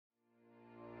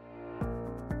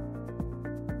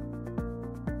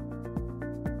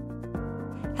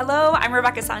Hello, I'm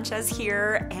Rebecca Sanchez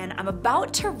here, and I'm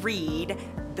about to read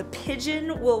The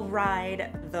Pigeon Will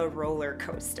Ride the Roller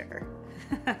Coaster.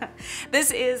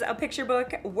 This is a picture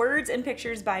book, Words and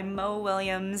Pictures by Mo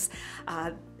Willems.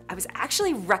 I was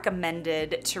actually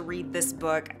recommended to read this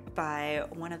book by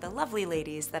one of the lovely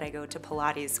ladies that I go to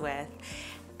Pilates with,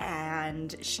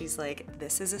 and she's like,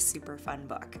 this is a super fun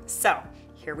book. So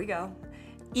here we go.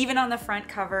 Even on the front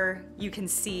cover, you can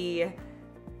see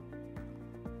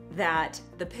that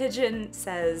the pigeon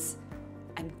says,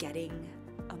 I'm getting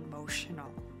emotional.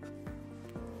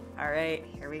 All right,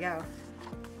 here we go.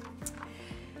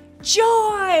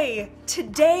 Joy!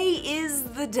 Today is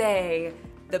the day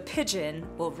the pigeon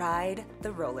will ride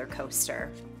the roller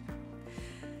coaster.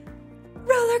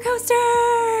 Roller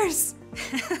coasters!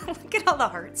 Look at all the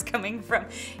hearts coming from.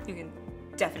 You can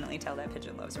definitely tell that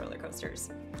pigeon loves roller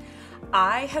coasters.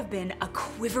 I have been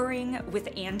quivering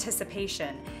with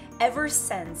anticipation ever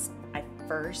since I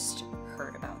first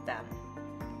heard about them.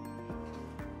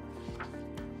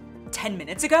 10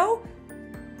 minutes ago?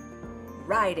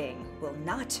 Riding will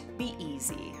not be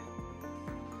easy.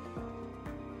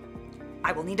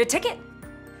 I will need a ticket,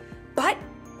 but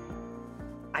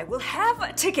I will have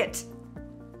a ticket.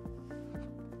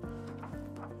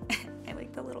 I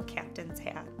like the little captain's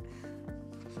hat.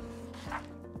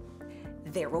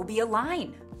 There will be a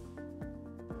line.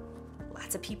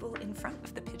 Lots of people in front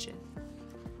of the pigeon.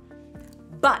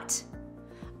 But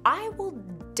I will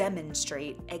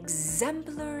demonstrate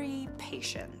exemplary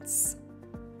patience.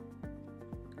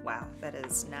 Wow, that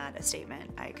is not a statement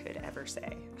I could ever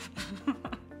say.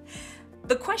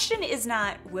 The question is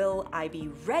not, will I be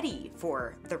ready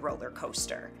for the roller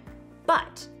coaster,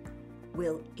 but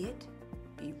will it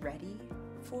be ready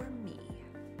for me?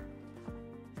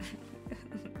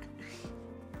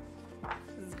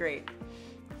 This is great.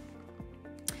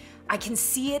 I can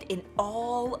see it in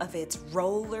all of its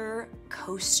roller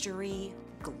coastery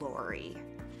glory.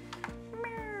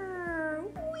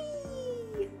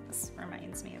 Whee! This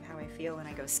reminds me of how I feel when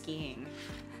I go skiing.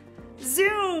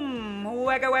 Zoom!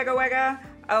 Wagga, wagga, wagga.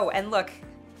 Oh, and look,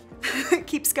 it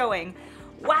keeps going.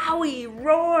 Wowie,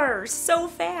 roar, so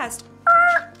fast.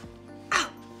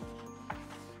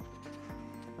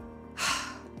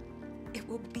 It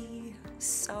will be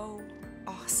so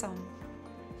awesome.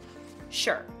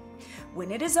 Sure,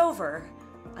 when it is over,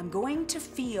 I'm going to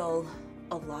feel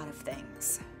a lot of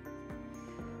things.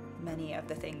 Many of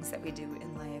the things that we do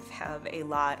in life have a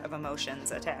lot of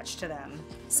emotions attached to them.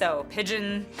 So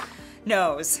pigeon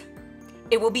knows.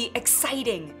 It will be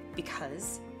exciting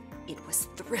because it was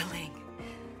thrilling.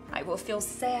 I will feel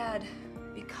sad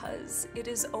because it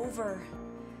is over.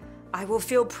 I will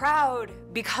feel proud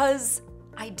because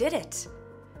I did it.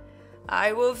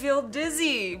 I will feel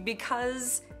dizzy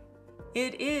because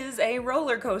it is a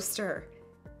roller coaster.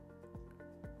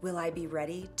 Will I be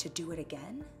ready to do it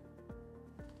again?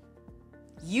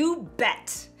 You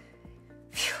bet.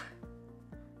 Phew.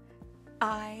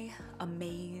 I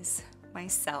amaze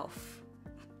myself.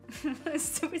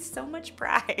 With so much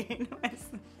pride.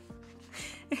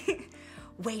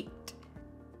 Wait,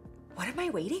 what am I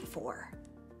waiting for?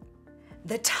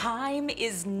 The time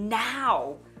is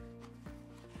now.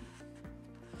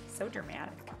 So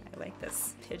dramatic. I like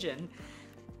this pigeon.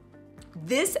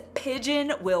 This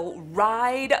pigeon will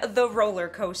ride the roller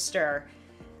coaster.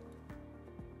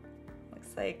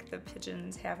 Looks like the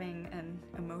pigeon's having an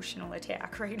emotional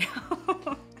attack right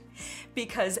now.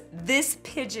 Because this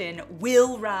pigeon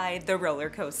will ride the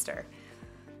roller coaster.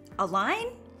 A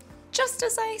line? Just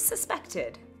as I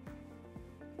suspected.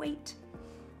 Wait.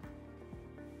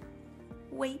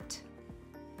 Wait.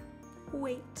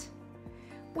 Wait.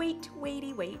 Wait,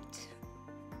 waity, wait.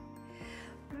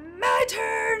 My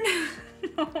turn!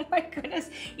 Oh my goodness.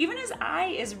 Even his eye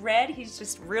is red, he's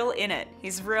just real in it.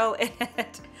 He's real in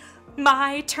it.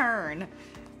 My turn.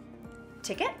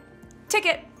 Ticket?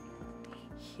 Ticket.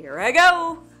 Here I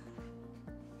go.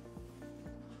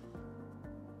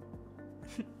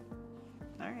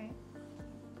 All right.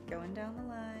 Going down the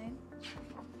line.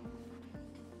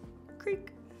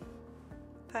 Creak.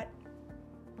 Putt.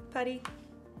 Putty.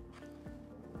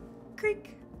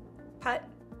 Creak. Putt.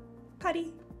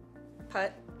 Putty.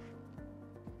 Putt.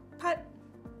 Putt.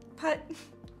 Putt.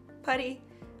 Putty.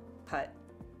 Putt.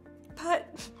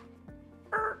 Putt.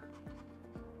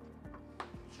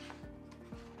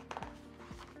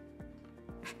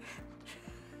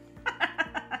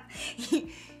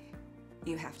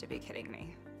 You have to be kidding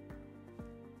me.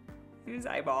 His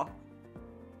eyeball.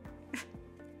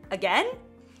 Again?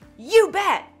 You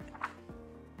bet!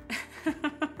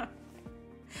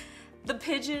 The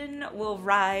Pigeon Will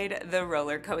Ride the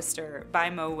Roller Coaster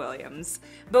by Mo Willems.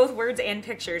 Both words and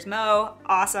pictures. Mo,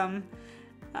 awesome.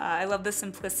 I love the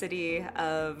simplicity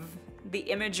of the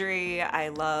imagery. I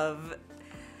love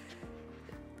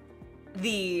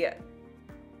the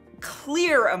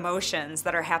clear emotions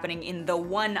that are happening in the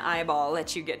one eyeball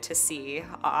that you get to see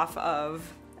off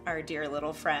of our dear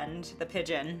little friend, the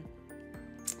pigeon.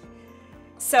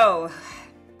 So,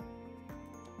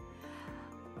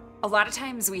 a lot of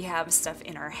times we have stuff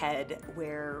in our head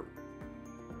where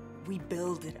we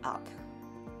build it up.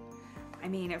 I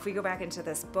mean, if we go back into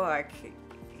this book,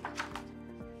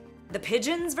 the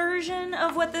pigeon's version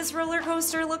of what this roller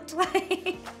coaster looked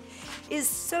like is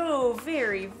so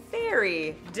very,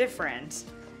 very different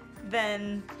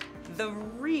than the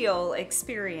real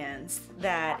experience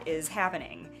that is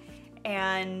happening.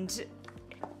 And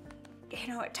you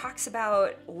know, it talks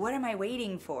about, what am I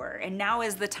waiting for? And now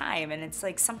is the time. And it's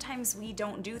like, sometimes we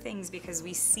don't do things because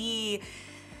we think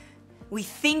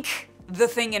the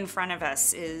thing in front of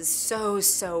us is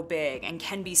so big and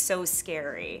can be so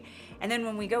scary. And then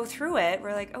when we go through it,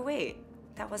 we're like, oh wait,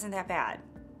 that wasn't that bad.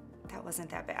 That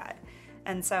wasn't that bad.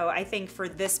 And so I think for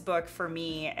this book, for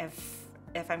me,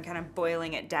 if I'm kind of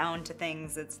boiling it down to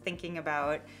things, it's thinking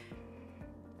about,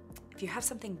 if you have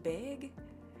something big,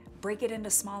 break it into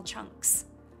small chunks.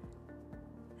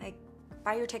 Like,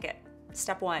 buy your ticket.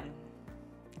 Step 1,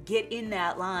 get in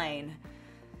that line.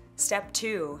 Step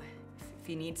 2, if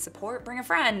you need support, bring a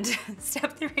friend.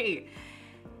 Step 3,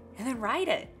 and then ride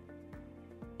it.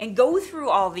 And go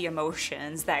through all the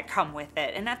emotions that come with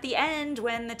it. And at the end,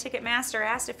 when the ticket master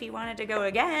asked if he wanted to go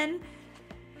again,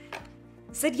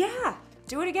 said, yeah,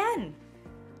 do it again.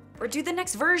 Or do the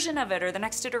next version of it or the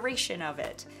next iteration of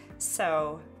it.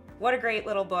 So, what a great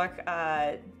little book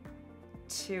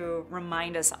to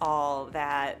remind us all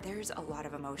that there's a lot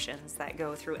of emotions that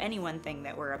go through any one thing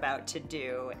that we're about to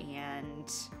do.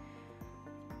 And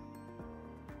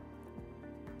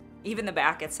even the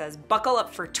back, it says, buckle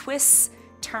up for twists,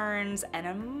 turns, and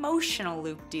emotional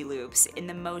loop-de-loops in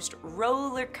the most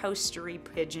roller coastery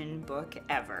pigeon book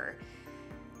ever.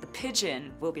 The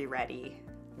pigeon will be ready.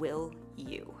 Will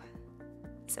you?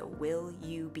 So will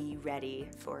you be ready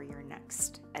for your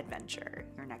next adventure,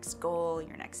 your next goal,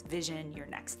 your next vision, your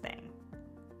next thing?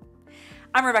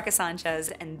 I'm Rebecca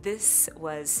Sanchez, and this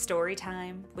was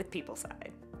Storytime with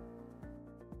Peopleside.